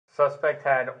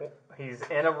He's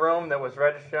in a room that was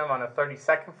registered to him on the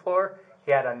 32nd floor.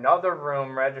 He had another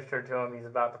room registered to him. He's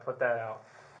about to put that out.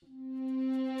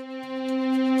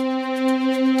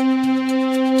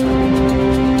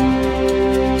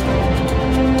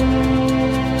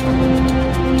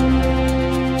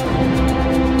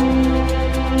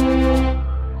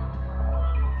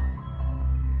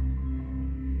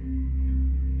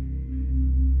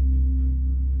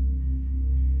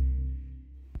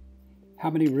 How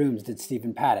many rooms did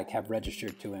Stephen Paddock have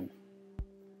registered to him?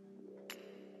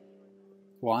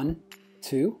 1,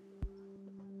 2?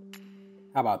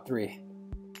 How about 3?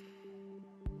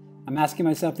 I'm asking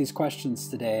myself these questions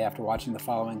today after watching the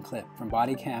following clip from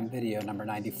body cam video number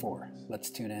 94. Let's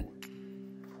tune in.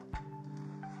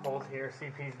 Hold here,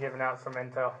 CP's giving out some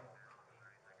intel.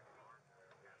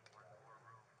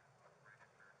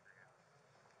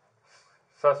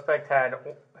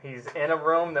 He's in a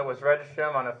room that was registered to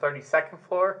him on the 32nd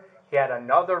floor. He had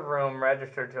another room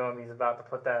registered to him. He's about to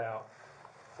put that out.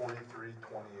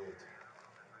 4328.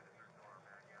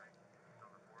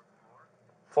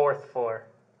 4th floor.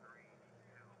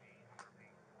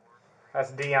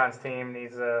 That's Dion's team.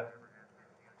 He's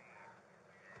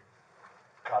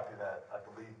Copy that. I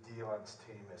believe Dion's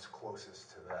team is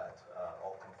closest to that.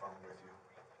 I'll confirm with you.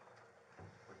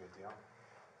 We're good, Dion?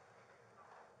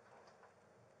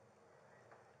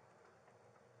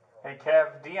 Hey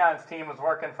Kev, Dion's team was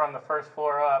working from the 1st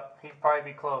floor up. He'd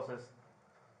probably be closest.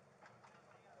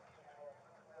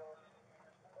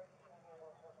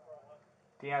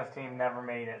 Dion's team never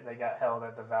made it. They got held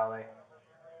at the valet.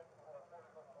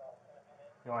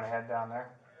 You want to head down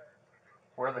there?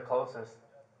 We're the closest.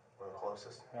 We're the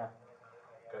closest? Yeah.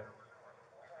 Okay.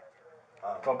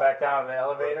 Go back down to the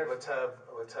elevators. Let's have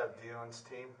Dion's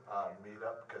team meet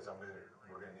up because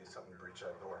we're gonna need something to breach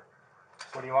that door.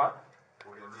 What do you want?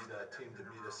 We're gonna need that team to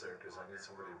meet us there because I need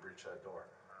somebody to breach that door.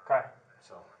 Okay.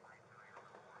 So.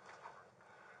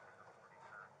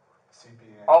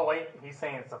 CPN. Oh wait, he's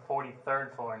saying it's the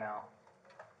 43rd floor now.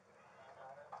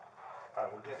 All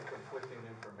right, we're getting conflicting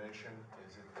information.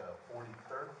 Is it the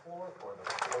 43rd floor or the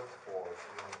 4th floor,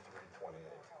 room 328?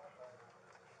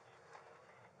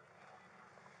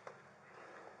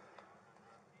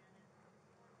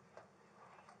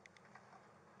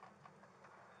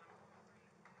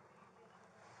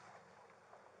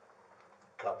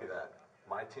 Copy that.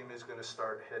 My team is going to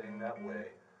start heading that way,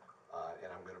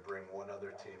 and I'm going to bring one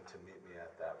other team to meet me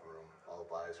at that room. I'll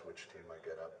advise which team I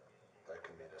get up that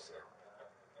can meet us there.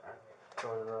 All right?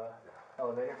 Go to the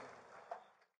elevator.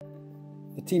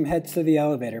 The team heads to the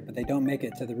elevator, but they don't make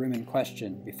it to the room in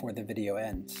question before the video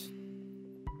ends.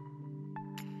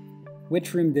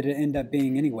 Which room did it end up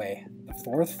being anyway? The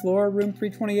 4th floor, room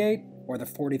 328, or the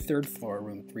 43rd floor,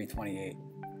 room 328?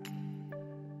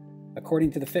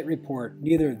 According to the FIT report,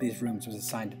 neither of these rooms was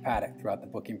assigned to Paddock throughout the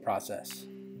booking process.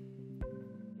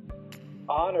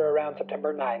 On or around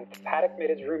September 9th, Paddock made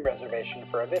his room reservation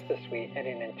for a Vista suite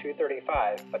ending in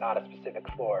 235, but not a specific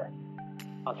floor.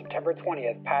 On September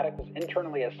 20th, Paddock was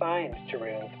internally assigned to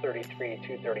room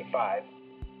 33235.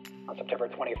 On September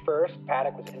 21st,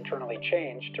 Paddock was internally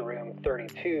changed to room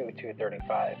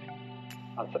 32235.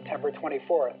 On September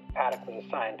 24th, Paddock was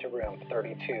assigned to room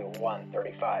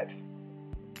 32135.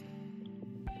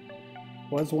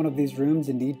 Was one of these rooms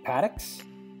indeed Paddock's?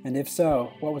 And if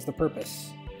so, what was the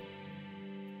purpose?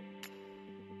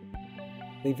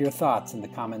 Leave your thoughts in the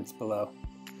comments below.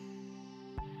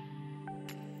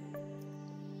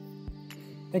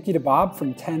 Thank you to Bob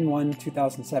from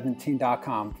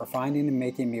 10/1/2017.com for finding and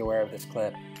making me aware of this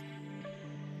clip.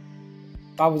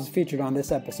 Bob was featured on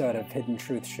this episode of Hidden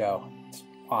Truth Show. It's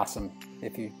awesome.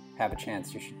 If you have a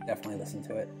chance, you should definitely listen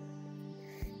to it.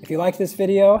 If you like this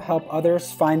video, help others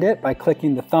find it by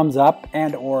clicking the thumbs up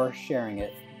and/or sharing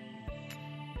it.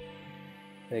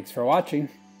 Thanks for watching.